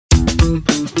My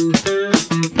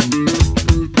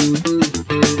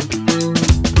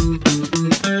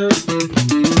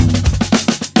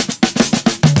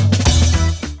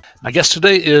guest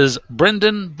today is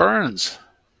Brendan Burns.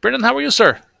 Brendan, how are you,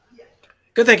 sir?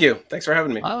 Good, thank you. Thanks for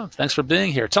having me. Oh, thanks for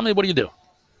being here. Tell me, what do you do?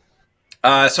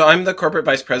 So I'm the corporate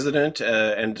vice president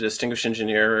and distinguished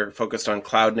engineer focused on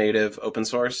cloud native open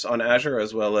source on Azure,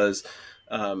 as well as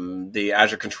the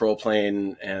Azure control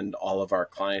plane and all of our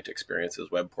client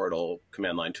experiences, web portal,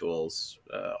 command line tools,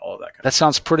 all of that kind of That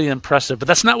sounds pretty impressive, but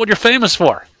that's not what you're famous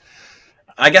for.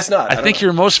 I guess not. I think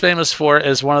you're most famous for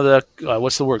as one of the,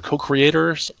 what's the word,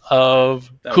 co-creators of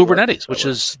Kubernetes, which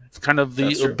is kind of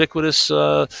the ubiquitous.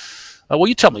 Well,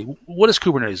 you tell me, what is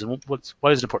Kubernetes and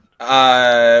why is it important?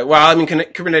 Well, I mean,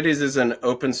 Kubernetes is an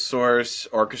open source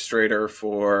orchestrator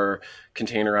for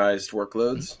containerized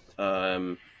workloads.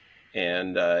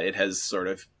 And it has sort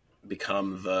of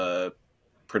become the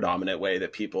predominant way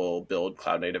that people build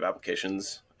cloud native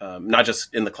applications. Not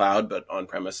just in the cloud, but on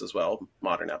premise as well,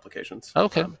 modern applications.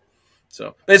 Okay.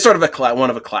 But it's sort of one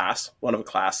of a class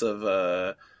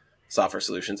of software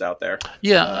solutions out there.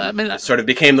 Yeah, I mean, it sort of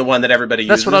became the one that everybody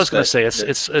uses. That's what I was going to say.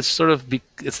 It's sort of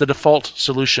it's the default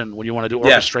solution when you want to do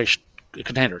orchestration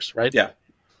containers, right? Yeah.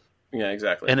 Yeah,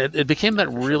 exactly. And it became that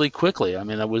really quickly. I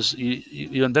mean, it was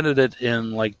you invented it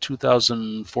in like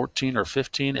 2014 or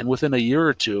 15, and within a year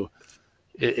or two,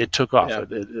 it took off.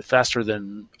 It faster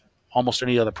than almost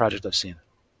any other project I've seen.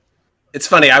 It's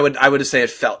funny. I would say it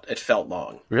felt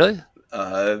long. Really?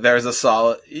 There's a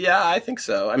solid. Yeah, I think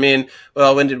so. I mean,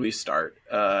 well, when did we start?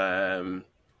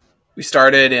 We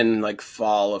started in like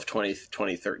fall of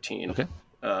 2013. Okay.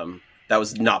 That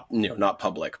was not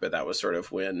public, but that was sort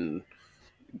of when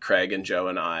Craig and Joe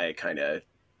and I kind of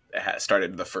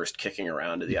started the first kicking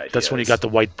around of the idea. That's when you got the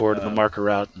whiteboard and the marker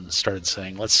out and started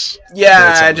saying, let's...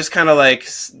 Yeah, I just kind of like,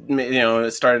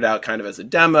 it started out kind of as a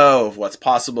demo of what's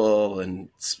possible and,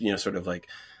 sort of like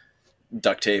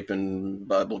duct tape and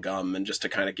bubble gum and just to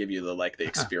kind of give you the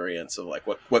experience of like,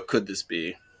 what could this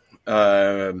be?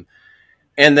 And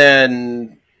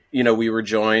then, we were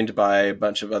joined by a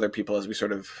bunch of other people as we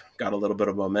sort of got a little bit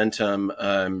of momentum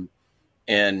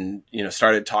and,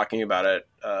 started talking about it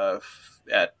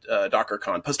at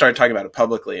DockerCon. Started talking about it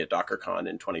publicly at DockerCon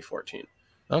in 2014.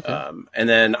 Okay. And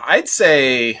then I'd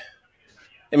say,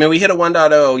 we hit a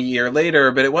 1.0 a year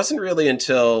later, but it wasn't really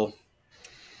until,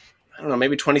 I don't know,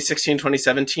 maybe 2016,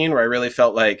 2017, where I really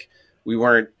felt like we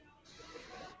weren't,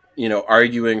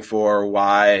 arguing for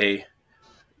why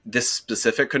this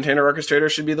specific container orchestrator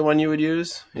should be the one you would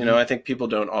use. I think people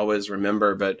don't always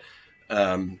remember, but,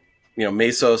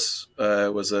 Mesos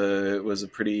was a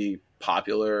pretty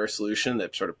popular solution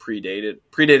that sort of predated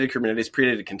Kubernetes,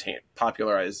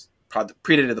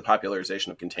 predated the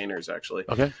popularization of containers, actually.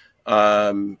 Okay.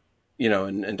 And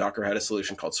Docker had a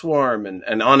solution called Swarm.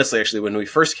 And honestly, actually, when we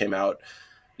first came out,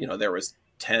 there was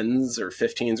 10s or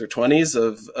 15s or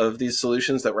 20s of these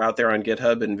solutions that were out there on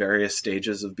GitHub in various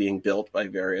stages of being built by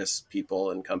various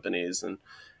people and companies. And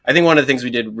I think one of the things we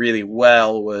did really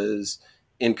well was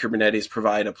in Kubernetes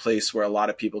provide a place where a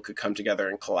lot of people could come together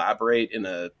and collaborate in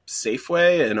a safe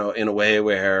way, in a way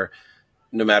where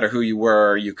no matter who you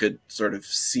were, you could sort of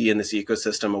see in this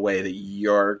ecosystem a way that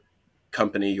your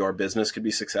company, your business could be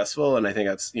successful. And I think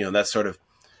that's sort of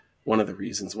one of the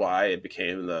reasons why it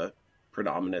became the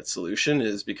predominant solution,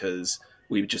 is because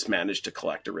we just managed to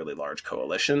collect a really large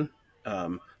coalition. A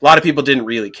lot of people didn't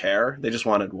really care. They just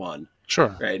wanted one.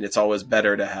 Sure. Right. And it's always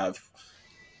better to have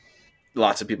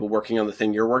lots of people working on the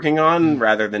thing you're working on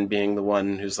rather than being the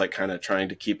one who's like kind of trying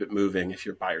to keep it moving if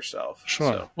you're by yourself.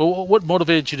 Sure. So. Well, what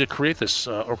motivated you to create this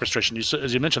orchestration?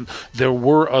 As you mentioned, there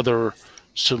were other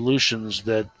solutions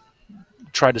that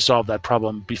tried to solve that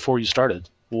problem before you started.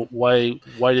 Why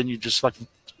didn't you just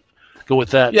go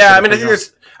with that? Yeah,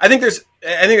 I think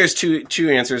there's two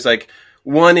answers. Like,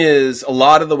 one is a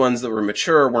lot of the ones that were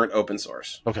mature weren't open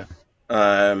source. Okay.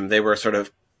 They were sort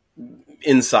of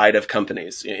inside of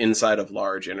companies, inside of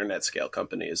large internet scale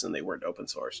companies, and they weren't open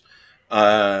source.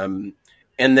 And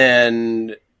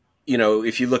then,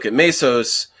 if you look at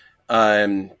Mesos,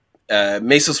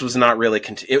 Mesos was not really,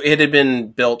 it had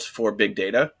been built for big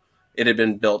data. It had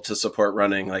been built to support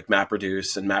running like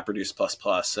MapReduce and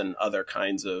MapReduce++ and other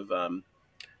kinds of,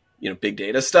 big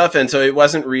data stuff. And so it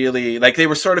wasn't really they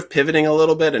were sort of pivoting a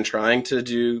little bit and trying to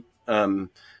do,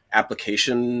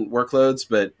 application workloads,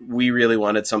 but we really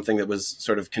wanted something that was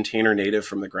sort of container native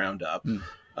from the ground up.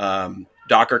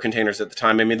 Docker containers at the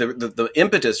time. The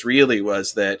impetus really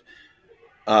was that,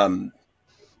 a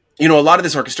lot of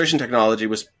this orchestration technology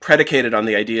was predicated on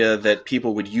the idea that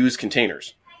people would use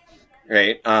containers,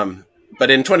 right? but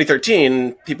in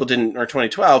 2013, people didn't, or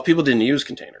 2012, people didn't use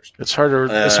containers. It's harder.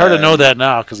 It's hard to know that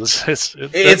now because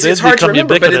it's hard to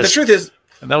remember. But the truth is,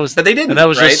 but they didn't. And that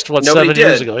was right? just what Nobody 7 did.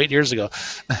 years ago, 8 years ago.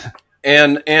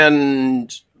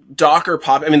 And Docker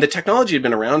I mean, the technology had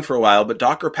been around for a while, but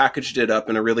Docker packaged it up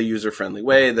in a really user-friendly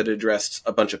way that addressed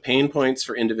a bunch of pain points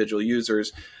for individual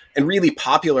users and really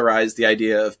popularized the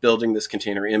idea of building this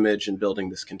container image and building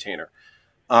this container.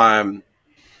 And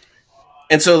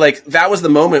so like that was the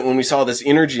moment when we saw this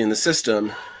energy in the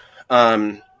system.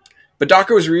 But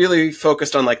Docker was really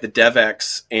focused on like the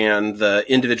DevX and the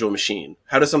individual machine.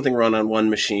 How does something run on one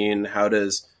machine? How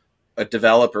does a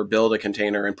developer build a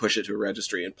container and push it to a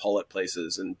registry and pull it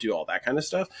places and do all that kind of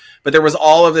stuff? But there was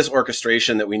all of this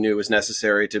orchestration that we knew was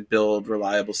necessary to build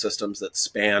reliable systems that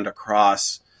spanned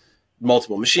across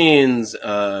multiple machines,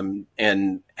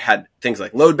 and had things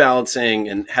like load balancing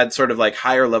and had sort of like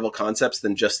higher level concepts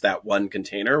than just that one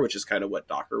container, which is kind of what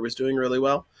Docker was doing really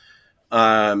well.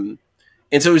 And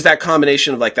so it was that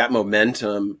combination of like that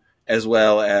momentum as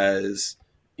well as,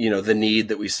 you know, the need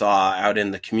that we saw out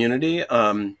in the community.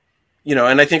 You know,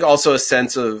 and I think also a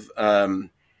sense of,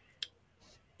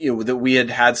 you know, that we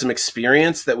had some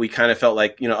experience that we kind of felt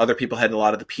like, you know, other people had a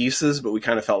lot of the pieces, but we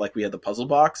kind of felt like we had the puzzle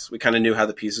box. We kind of knew how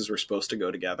the pieces were supposed to go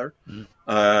together.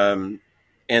 And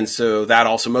so that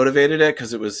also motivated it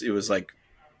because it was like,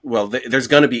 well, there's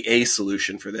going to be a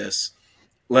solution for this.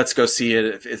 Let's go see it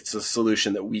if it's a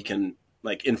solution that we can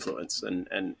like influence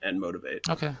and motivate.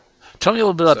 Okay. Tell me a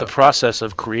little bit about the process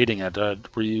of creating it. Did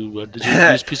you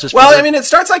use pieces? Well, I mean, it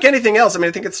starts like anything else. I mean,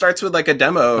 I think it starts with like a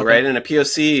demo, right? And a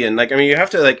POC. And like, I mean, you have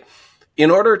to like,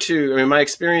 in order to, I mean, my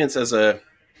experience I've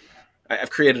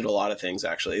created a lot of things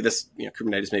actually. This, you know,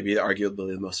 Kubernetes may be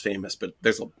arguably the most famous, but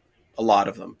there's a lot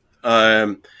of them.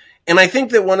 And I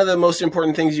think that one of the most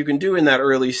important things you can do in that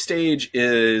early stage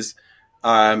is,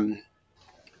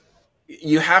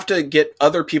 you have to get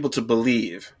other people to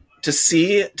believe, to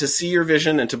see your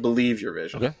vision and to believe your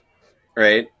vision. Okay.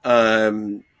 Right.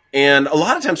 And a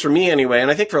lot of times for me anyway, and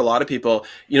I think for a lot of people,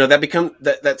 you know,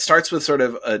 that starts with sort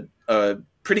of a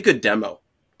pretty good demo.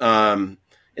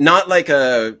 Not like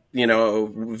a, you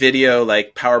know, video,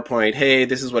 like PowerPoint, hey,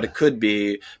 this is what it could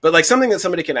be, but like something that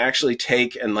somebody can actually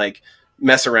take and like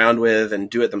mess around with and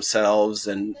do it themselves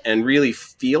and really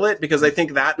feel it, because I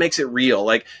think that makes it real.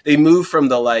 Like they move from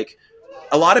the, like,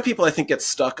 a lot of people I think get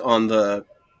stuck on the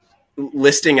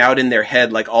listing out in their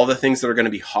head, like all the things that are going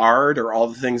to be hard or all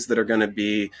the things that are going to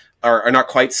be, are not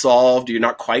quite solved. You're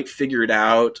not quite figured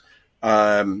out.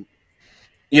 You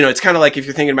know, it's kind of like if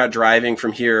you're thinking about driving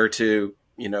from here to,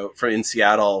 you know, from in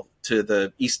Seattle to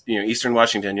the east, you know, Eastern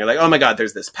Washington, you're like, oh my God,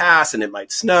 there's this pass and it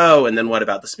might snow. And then what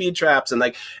about the speed traps? And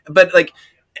like, but like,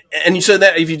 and so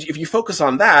that if you focus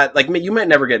on that, like you might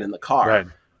never get in the car.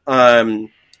 Right.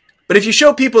 But if you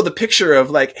show people the picture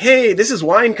of like, hey, this is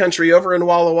wine country over in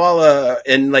Walla Walla,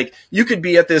 and like you could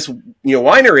be at this, you know,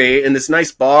 winery in this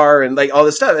nice bar and like all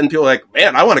this stuff, and people are like,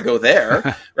 man, I want to go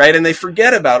there, right? And they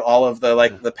forget about all of the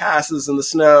like the passes and the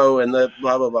snow and the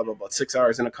blah blah blah blah blah, 6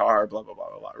 hours in a car, blah blah blah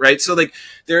blah blah, right? So like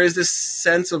there is this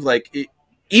sense of like,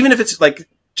 even if it's like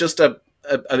just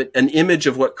an image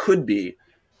of what could be,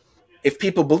 if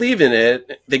people believe in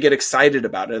it, they get excited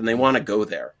about it and they want to go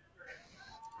there.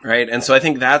 Right. And so I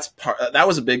think that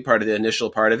was a big part of the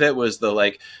initial part of it, was the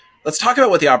like, let's talk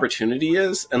about what the opportunity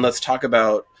is and let's talk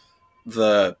about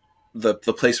the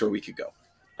place where we could go.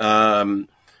 And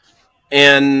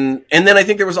then I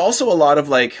think there was also a lot of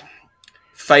like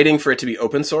fighting for it to be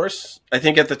open source. I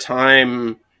think at the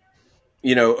time,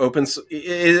 you know,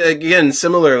 again,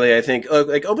 similarly, I think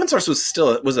like open source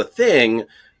was a thing,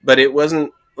 but it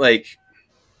wasn't like,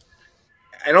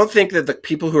 I don't think that the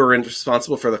people who are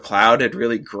responsible for the cloud had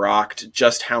really grokked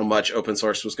just how much open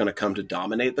source was going to come to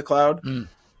dominate the cloud.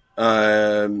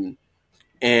 And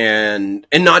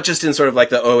not just in sort of like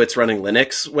the, oh, it's running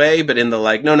Linux way, but in the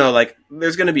like, no, like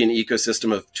there's going to be an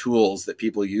ecosystem of tools that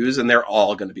people use and they're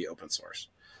all going to be open source.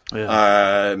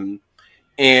 Yeah.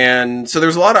 And so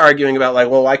there's a lot of arguing about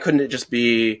like, well, why couldn't it just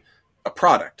be a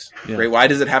product, right? Why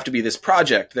does it have to be this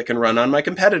project that can run on my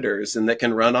competitors and that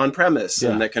can run on premise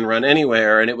and that can run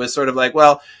anywhere? And it was sort of like,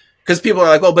 well, because people are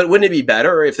like, well, but wouldn't it be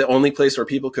better if the only place where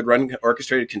people could run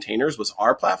orchestrated containers was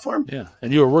our platform? Yeah.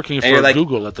 And you were working for like,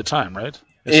 Google at the time, right?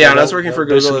 Yeah, and I was working for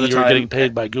Google at the time. You were getting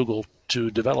paid by Google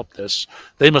to develop this.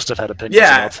 They must have had opinions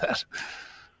about that.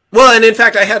 Well, and in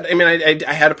fact, I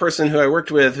had a person who I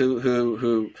worked with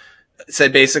who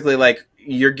said basically like,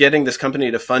 you're getting this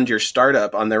company to fund your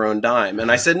startup on their own dime.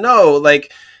 And I said, no,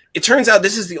 like it turns out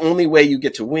this is the only way you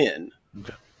get to win.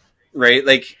 Okay. Right?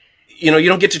 Like you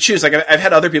don't get to choose. Like I've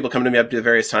had other people come to me up to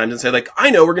various times and say like, I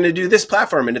know we're going to do this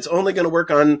platform and it's only going to work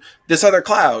on this other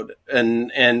cloud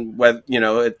and where,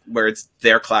 where it's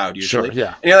their cloud usually. Sure,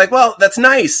 yeah. And you're like, well, that's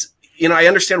nice. I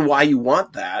understand why you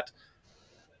want that,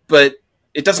 but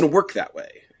it doesn't work that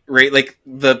way, right? Like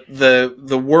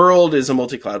the world is a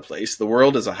multi-cloud place. The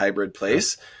world is a hybrid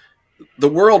place. The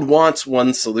world wants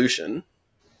one solution.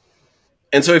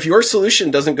 And so if your solution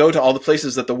doesn't go to all the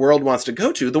places that the world wants to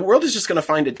go to, the world is just going to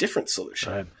find a different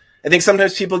solution. Right. I think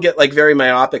sometimes people get like very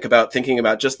myopic about thinking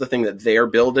about just the thing that they're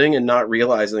building and not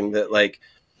realizing that like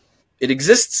it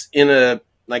exists in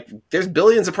there's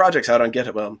billions of projects out on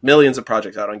GitHub, well, millions of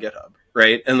projects out on GitHub,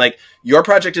 right? And like your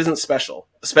project isn't special,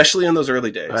 especially in those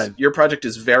early days. Right. Your project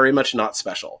is very much not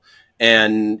special.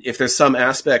 And if there's some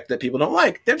aspect that people don't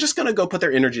like, they're just going to go put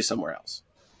their energy somewhere else,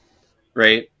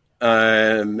 right?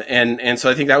 And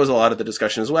so I think that was a lot of the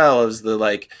discussion as well, is the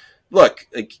like, look,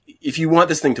 like if you want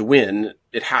this thing to win,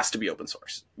 it has to be open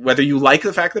source. Whether you like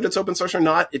the fact that it's open source or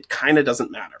not, it kind of doesn't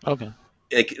matter. Okay.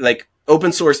 Like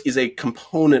open source is a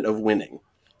component of winning.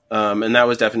 And that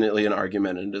was definitely an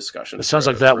argument and discussion. It sounds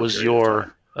like that was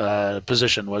your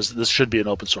position, was this should be an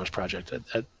open source project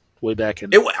at way back in.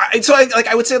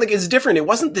 I would say like it's different. It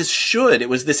wasn't this should, it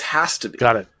was this has to be.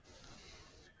 Got it.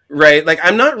 Right. Like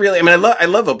I'm not really, I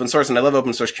love open source and I love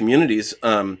open source communities.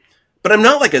 But I'm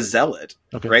not like a zealot,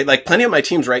 okay. Right? Like plenty of my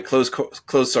teams write closed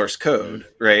source code,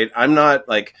 right? I'm not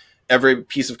like every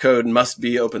piece of code must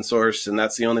be open source and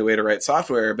that's the only way to write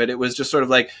software. But it was just sort of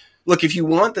like, look, if you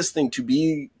want this thing to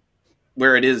be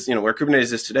where it is, where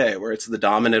Kubernetes is today, where it's the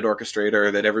dominant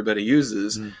orchestrator that everybody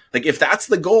uses, like if that's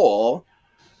the goal,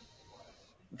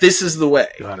 this is the way.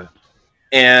 Got it.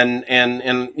 And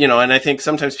I think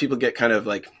sometimes people get kind of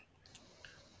like,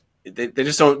 they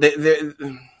just don't,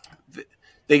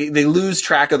 they lose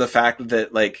track of the fact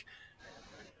that like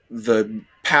the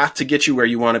path to get you where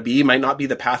you want to be might not be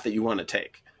the path that you want to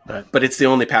take, right. But it's the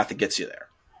only path that gets you there.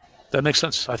 That makes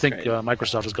sense. I think right.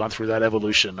 Microsoft has gone through that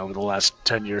evolution over the last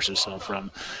 10 years or so,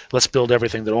 from let's build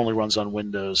everything that only runs on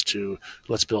Windows to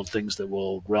let's build things that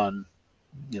will run,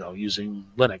 using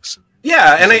Linux.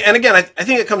 Yeah. And again, I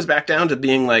think it comes back down to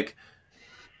being like,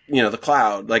 the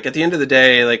cloud. Like at the end of the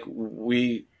day, like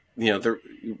we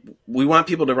want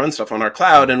people to run stuff on our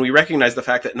cloud, and we recognize the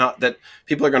fact that not that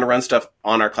people are going to run stuff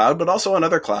on our cloud, but also on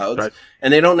other clouds. Right.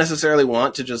 And they don't necessarily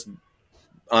want to just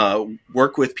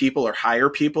work with people or hire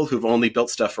people who've only built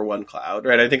stuff for one cloud.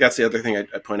 Right. I think that's the other thing I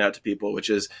point out to people, which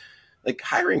is like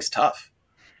hiring's tough.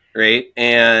 Right.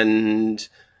 And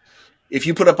if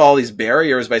you put up all these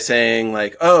barriers by saying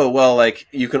like, oh, well, like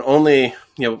you can only,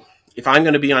 if I'm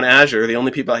going to be on Azure, the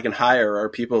only people I can hire are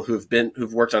people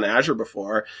who've worked on Azure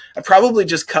before, I probably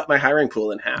just cut my hiring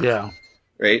pool in half. Yeah.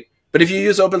 Right. But if you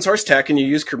use open source tech and you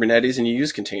use Kubernetes and you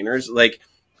use containers, like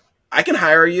I can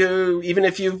hire you even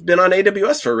if you've been on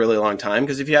AWS for a really long time,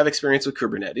 because if you have experience with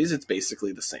Kubernetes, it's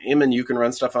basically the same, and you can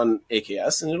run stuff on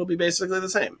AKS and it'll be basically the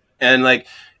same. And like,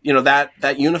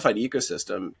 that unified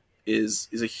ecosystem is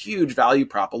a huge value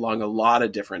prop along a lot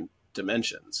of different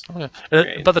dimensions. Okay.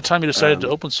 Right. By the time you decided to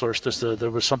open source this, there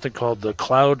was something called the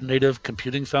Cloud Native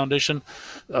Computing Foundation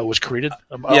was created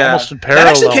almost in parallel.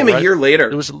 That actually came right? a year later.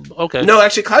 It was okay. No,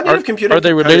 actually, Cloud Native Computing. Are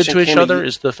they related Foundation to each other? year...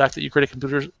 Is the fact that you created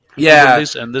computers? Yeah,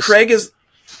 and this... Craig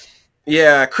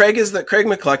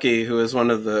McCluskey, who is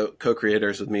one of the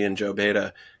co-creators with me and Joe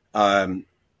Beta.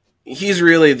 He's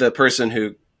really the person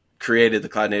who created the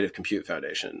Cloud Native Compute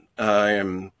Foundation.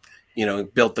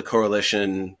 Built the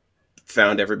coalition,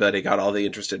 found everybody, got all the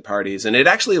interested parties, and it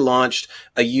actually launched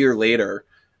a year later,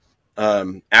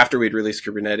 after we'd released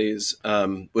Kubernetes,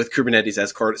 with Kubernetes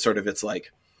as sort of its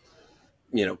like,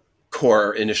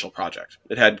 core initial project.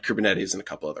 It had Kubernetes and a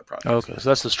couple other projects. Okay, so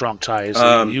that's the strong ties.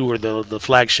 You were the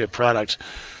flagship product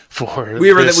for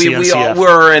we were the we all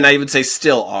were, and I would say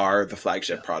still are the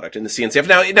flagship product in the CNCF.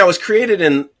 Now it was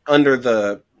created under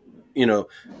the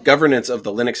governance of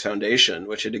the Linux Foundation,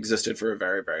 which had existed for a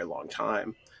very, very long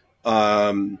time.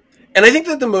 And I think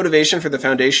that the motivation for the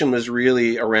foundation was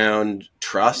really around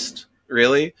trust,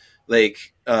 really.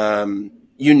 Like,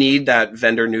 you need that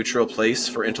vendor neutral place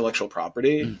for intellectual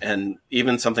property, and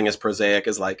even something as prosaic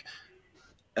as like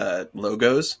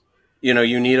logos.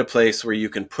 You need a place where you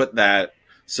can put that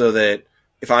so that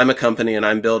if I'm a company and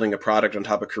I'm building a product on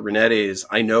top of Kubernetes,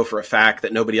 I know for a fact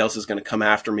that nobody else is going to come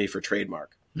after me for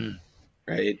trademark.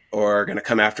 Right? Or going to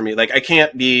come after me. Like I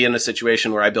can't be in a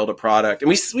situation where I build a product, and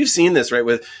we've seen this, right,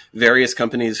 with various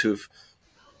companies who've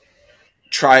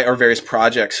various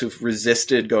projects who've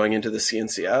resisted going into the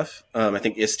CNCF. I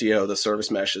think Istio, the service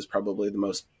mesh, is probably the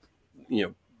most,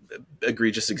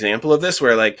 egregious example of this,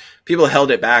 where like people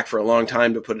held it back for a long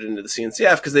time to put it into the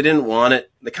CNCF because they didn't want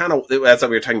it. They kind of, that's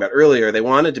what we were talking about earlier. They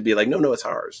wanted to be like, no, it's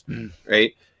ours,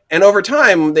 right? And over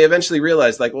time, they eventually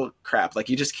realized, like, well, crap, like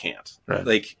you just can't. Right.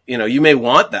 Like, you may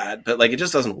want that, but like it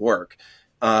just doesn't work.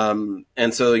 And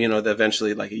so,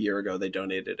 eventually, like a year ago, they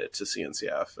donated it to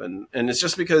CNCF, and it's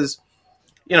just because,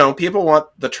 people want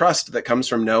the trust that comes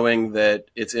from knowing that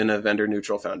it's in a vendor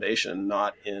neutral foundation,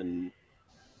 not in,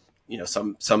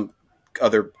 some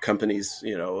other company's,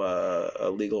 a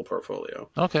legal portfolio.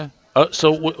 Okay.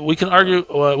 So we can argue,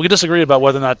 we can disagree about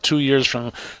whether or not 2 years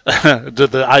from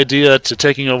the idea to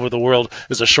taking over the world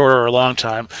is a short or a long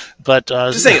time. But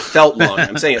just saying it felt long.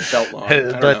 I'm saying it felt long.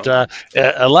 But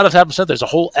a lot of times said there's a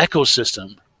whole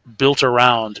ecosystem built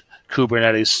around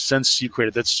Kubernetes since you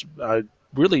created that's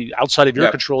really outside of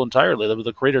your control entirely,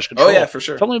 the creator's control. Oh yeah, for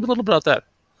sure. Tell me a little bit about that.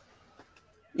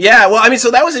 Yeah, well, I mean,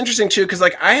 so that was interesting too, because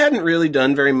like I hadn't really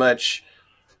done very much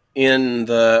in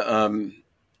the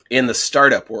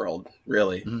startup world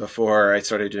really before I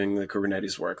started doing the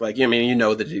Kubernetes work. Like,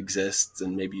 that it exists,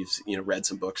 and maybe you've read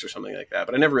some books or something like that,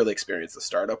 but I never really experienced the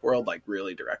startup world like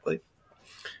really directly.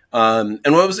 And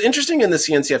what was interesting in the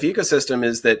CNCF ecosystem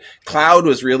is that cloud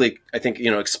was really, I think,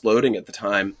 exploding at the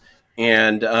time,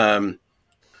 and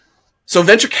so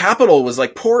venture capital was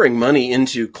like pouring money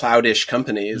into cloudish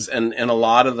companies, and a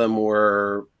lot of them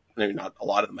were, maybe not a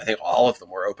lot of them, I think all of them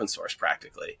were open source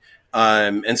practically.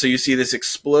 And so you see this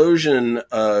explosion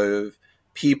of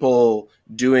people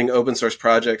doing open source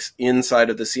projects inside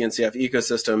of the CNCF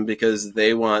ecosystem because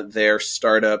they want their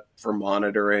startup for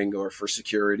monitoring or for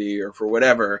security or for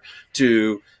whatever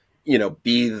to,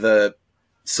 be the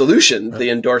solution, the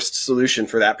endorsed solution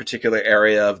for that particular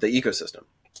area of the ecosystem.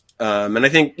 And I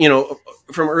think,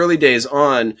 from early days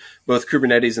on, both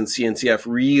Kubernetes and CNCF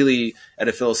really, at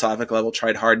a philosophical level,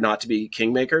 tried hard not to be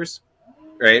kingmakers,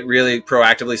 right? Really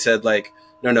proactively said, like,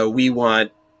 no, we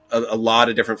want a lot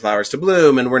of different flowers to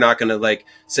bloom, and we're not going to, like,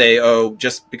 say, oh,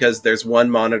 just because there's one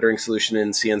monitoring solution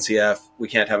in CNCF, we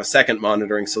can't have a second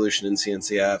monitoring solution in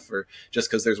CNCF, or just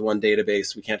because there's one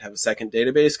database, we can't have a second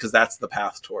database, because that's the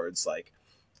path towards, like,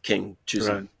 king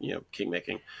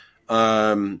making.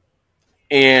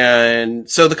 And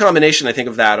so the combination, I think,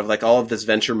 of that, of like all of this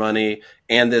venture money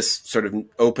and this sort of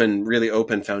really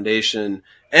open foundation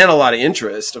and a lot of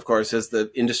interest, of course, as the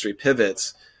industry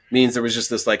pivots, means there was just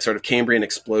this like sort of Cambrian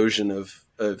explosion of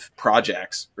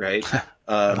projects, right?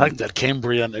 I like that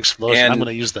Cambrian explosion. I'm going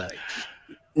to use that.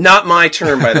 Not my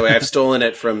term, by the way. I've stolen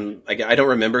it from, I don't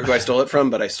remember who I stole it from,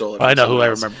 but I stole it from I know who I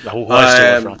remember, who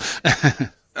I stole it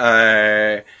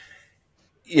from.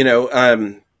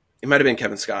 It might have been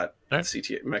Kevin Scott. Right.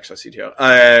 CTO, Microsoft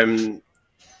CTO.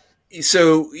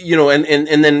 So,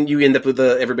 and then you end up with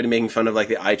everybody making fun of like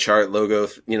the iChart logo,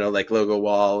 like logo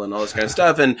wall and all this kind of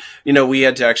stuff. And, we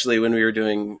had to actually, when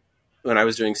I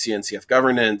was doing CNCF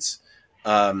governance,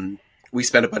 we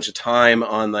spent a bunch of time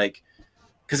on like,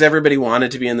 because everybody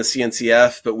wanted to be in the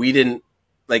CNCF, but we didn't,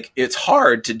 like, it's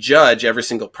hard to judge every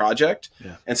single project.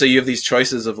 Yeah. And so you have these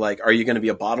choices of like, are you going to be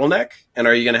a bottleneck? And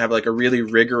are you going to have like a really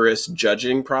rigorous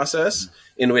judging process?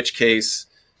 In which case,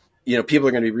 people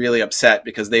are going to be really upset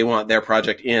because they want their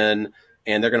project in,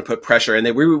 and they're going to put pressure. And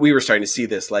we were starting to see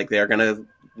this, like they're going to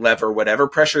lever whatever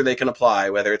pressure they can apply,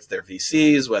 whether it's their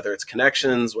VCs, whether it's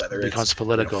connections, whether it's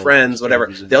political, friends,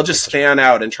 whatever. They'll just fan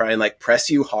out and try and like press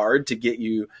you hard to get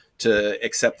you to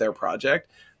accept their project.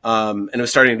 And it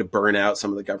was starting to burn out some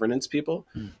of the governance people.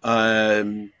 Or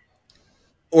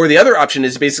the other option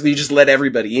is basically you just let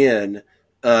everybody in.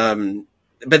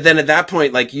 But then at that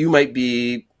point, like you might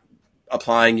be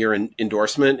applying your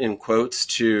endorsement in quotes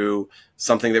to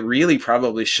something that really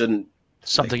probably shouldn't.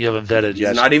 Something you haven't vetted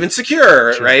yet. It's not even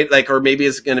secure, right? Like, or maybe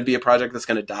it's going to be a project that's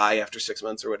going to die after 6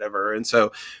 months or whatever. And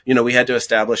so, we had to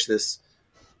establish this.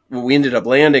 What we ended up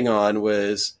landing on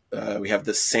was we have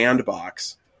this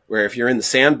sandbox, where if you're in the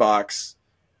sandbox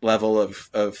level of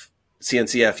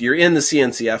CNCF, you're in the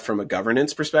CNCF from a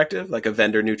governance perspective, like a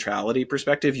vendor neutrality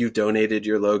perspective. You've donated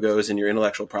your logos and your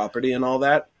intellectual property and all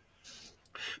that.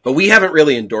 But we haven't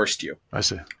really endorsed you. I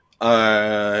see.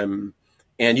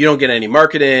 And you don't get any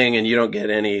marketing, and you don't get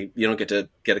to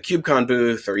get a KubeCon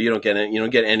booth, or you don't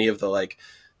get any of the like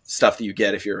stuff that you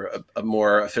get if you're a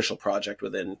more official project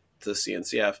within the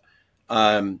CNCF.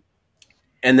 And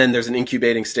then there's an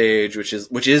incubating stage,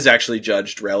 which is actually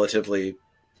judged relatively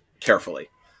carefully.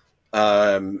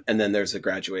 And then there's a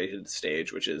graduated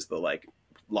stage, which is the like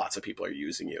lots of people are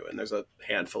using you, and there's a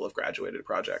handful of graduated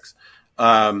projects.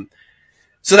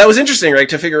 So that was interesting, right?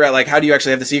 To figure out like how do you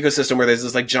actually have this ecosystem where there's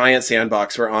this like giant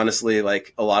sandbox where honestly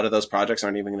like a lot of those projects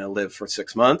aren't even going to live for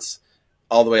 6 months.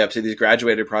 all the way up to these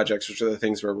graduated projects, which are the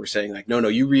things where we're saying like, no,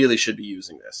 you really should be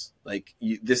using this. Like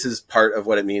this is part of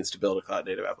what it means to build a cloud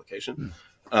native application.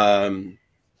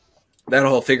 That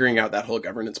whole figuring out that whole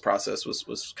governance process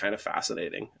was kind of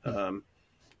fascinating.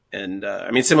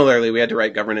 I mean, similarly, we had to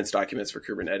write governance documents for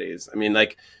Kubernetes. I mean,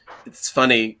 like, it's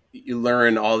funny. You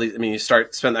learn all these. I mean, as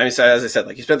I said,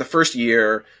 like, you spent the first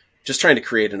year just trying to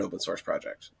create an open source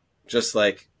project. Just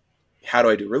like, how do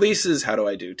I do releases? How do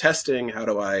I do testing? How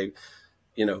do I,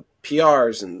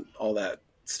 PRs and all that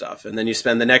stuff? And then you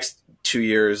spend the next 2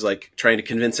 years, like, trying to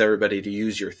convince everybody to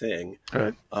use your thing.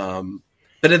 Right.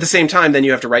 But at the same time, then you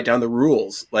have to write down the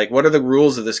rules. Like, what are the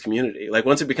rules of this community? Like,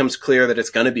 once it becomes clear that it's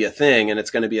going to be a thing and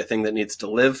it's going to be a thing that needs to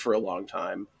live for a long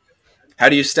time, how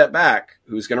do you step back?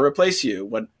 Who's going to replace you?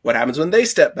 What happens when they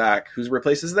step back? Who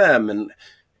replaces them? And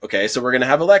okay, so we're going to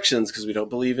have elections because we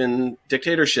don't believe in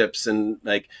dictatorships and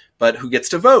like, but who gets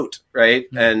to vote, right?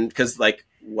 Mm-hmm. And because like,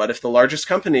 what if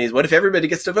everybody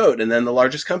gets to vote and then the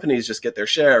largest companies just get their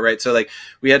share, right? So like,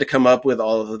 we had to come up with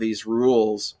all of these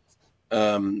rules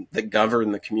that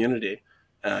govern the community.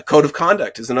 Code of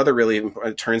conduct is another really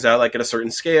important. It turns out like at a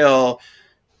certain scale,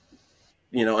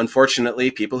 unfortunately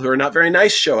people who are not very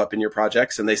nice show up in your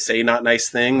projects and they say not nice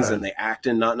things and they act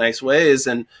in not nice ways.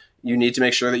 And you need to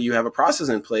make sure that you have a process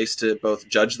in place to both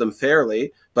judge them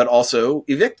fairly, but also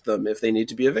evict them if they need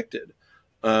to be evicted.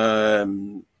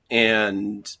 And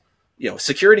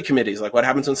security committees, like what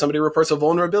happens when somebody reports a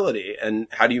vulnerability and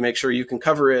how do you make sure you can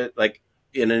cover it? Like,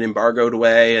 in an embargoed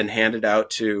way and hand it out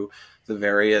to the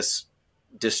various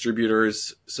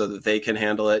distributors so that they can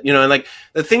handle it. And like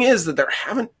the thing is that there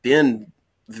haven't been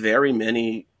very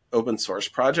many open source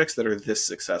projects that are this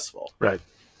successful. Right.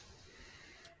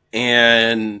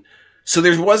 And so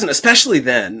there wasn't, especially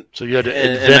then. So you had to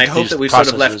invent and I hope that we sort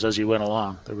of left as you went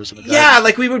along. There was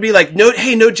like we would be like,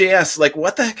 hey, Node.js, like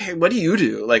what the heck? What do you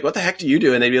do? Like what the heck do you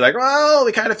do? And they'd be like, well,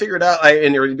 we kind of figured out.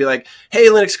 And it would be like, hey,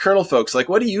 Linux kernel folks, like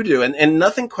what do you do? And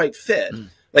nothing quite fit.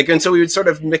 Like, and so we would sort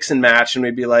of mix and match, and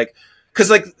we'd be like,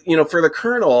 because like for the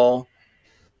kernel,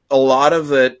 a lot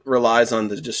of it relies on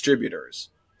the distributors.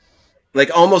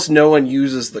 Like almost no one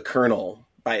uses the kernel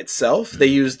by itself. They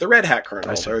use the Red Hat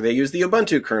kernel, or they use the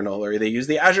Ubuntu kernel, or they use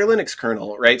the Azure Linux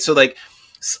kernel, right? So like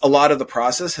a lot of the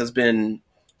process has been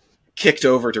kicked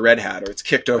over to Red Hat, or it's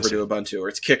kicked over to Ubuntu, or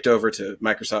it's kicked over to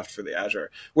Microsoft for the Azure.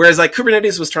 Whereas like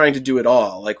Kubernetes was trying to do it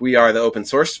all. Like we are the open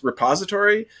source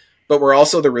repository, but we're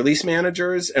also the release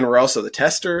managers, and we're also the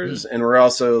testers, and we're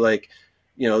also like,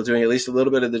 doing at least a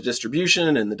little bit of the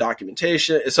distribution and the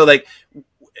documentation. So like,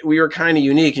 we were kind of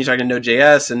unique. You talk to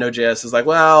Node.js, and Node.js is like,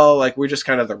 well, like we're just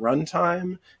kind of the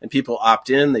runtime, and people opt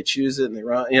in, they choose it, and they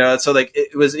run. So like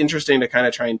it was interesting to kind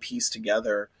of try and piece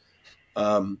together,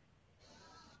 and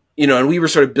we were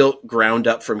sort of built ground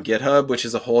up from GitHub, which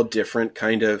is a whole different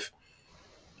kind of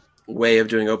way of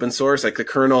doing open source. Like the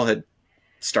kernel had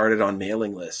started on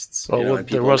mailing lists, and people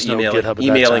there was no GitHub at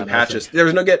emailing that time, patches. There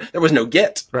was no Git. There was no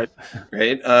Git. Right.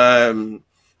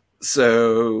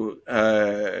 So.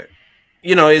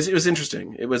 It was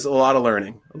interesting. It was a lot of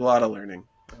learning, and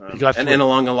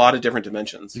along a lot of different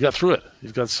dimensions. You got through it.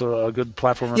 You've got a good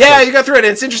platform. Yeah, you got through it.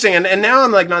 And it's interesting. And now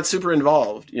I'm like not super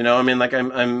involved. I mean, like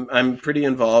I'm pretty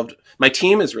involved. My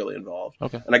team is really involved.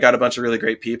 Okay. And I got a bunch of really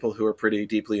great people who are pretty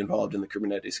deeply involved in the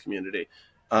Kubernetes community.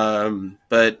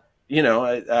 But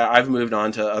I've moved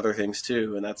on to other things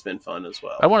too, and that's been fun as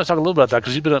well. I want to talk a little about that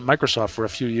because you've been at Microsoft for a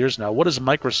few years now. What is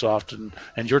Microsoft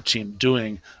and your team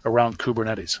doing around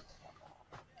Kubernetes?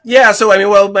 Yeah, so I mean,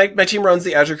 well, my team runs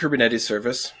the Azure Kubernetes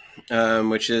service,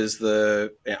 which is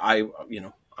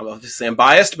I'm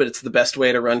biased, but it's the best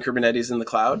way to run Kubernetes in the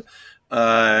cloud.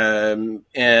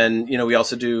 And we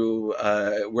also do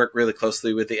work really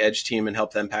closely with the Edge team and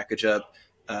help them package up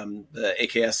the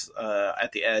AKS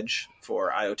at the edge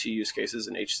for IoT use cases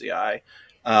in HCI.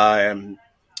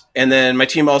 And then my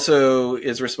team also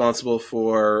is responsible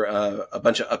for a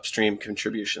bunch of upstream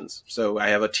contributions. So I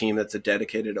have a team that's a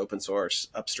dedicated open source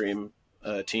upstream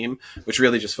team, which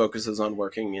really just focuses on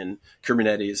working in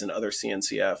Kubernetes and other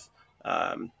CNCF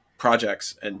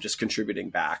projects and just contributing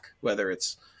back, whether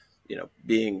it's,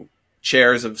 being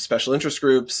chairs of special interest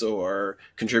groups or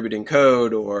contributing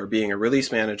code or being a release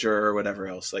manager or whatever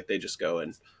else. Like they just go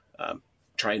and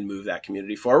try and move that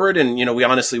community forward. And,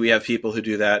 we have people who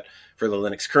do that for the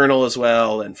Linux kernel as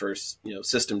well, and for,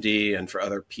 systemd and for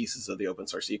other pieces of the open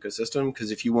source ecosystem. Because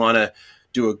if you want to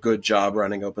do a good job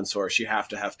running open source, you have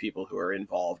to have people who are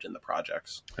involved in the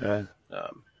projects to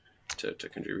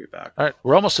contribute back. All right.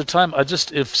 We're almost at time.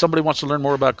 If somebody wants to learn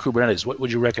more about Kubernetes, what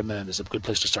would you recommend is a good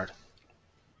place to start?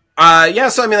 Yeah,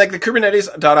 so I mean, like the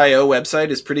Kubernetes.io website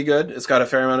is pretty good. It's got a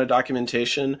fair amount of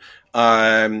documentation.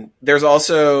 There's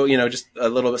also, just a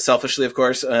little bit selfishly, of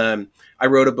course, I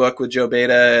wrote a book with Joe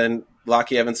Beta and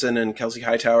Lockie Evanson and Kelsey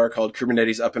Hightower called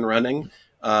Kubernetes Up and Running.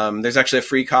 There's actually a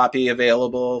free copy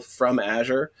available from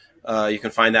Azure. You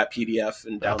can find that PDF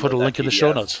and download. I'll put a link in the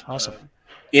show notes. Awesome.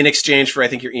 In exchange for, I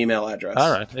think, your email address.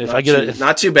 All right. If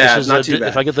not too bad.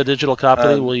 If I get the digital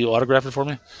copy, will you autograph it for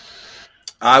me?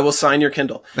 I will sign your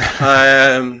Kindle.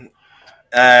 And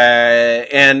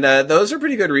those are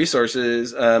pretty good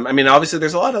resources. I mean, obviously,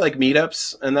 there's a lot of like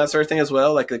meetups and that sort of thing as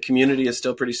well. Like the community is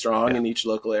still pretty strong in each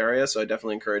local area, so I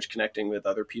definitely encourage connecting with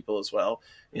other people as well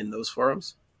in those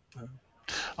forums.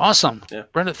 Awesome. Yeah.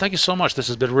 Brendan, thank you so much. This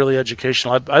has been really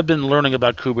educational. I've been learning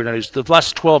about Kubernetes the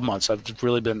last 12 months. I've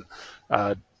really been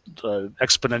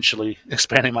exponentially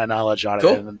expanding my knowledge on it.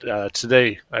 Cool. And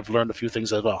today I've learned a few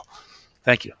things as well.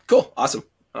 Thank you. Cool. Awesome.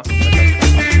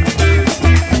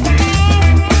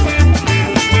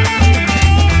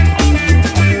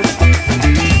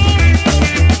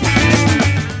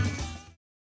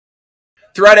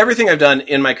 Throughout everything I've done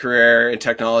in my career in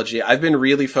technology, I've been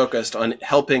really focused on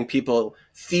helping people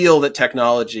feel that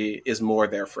technology is more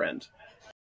their friend.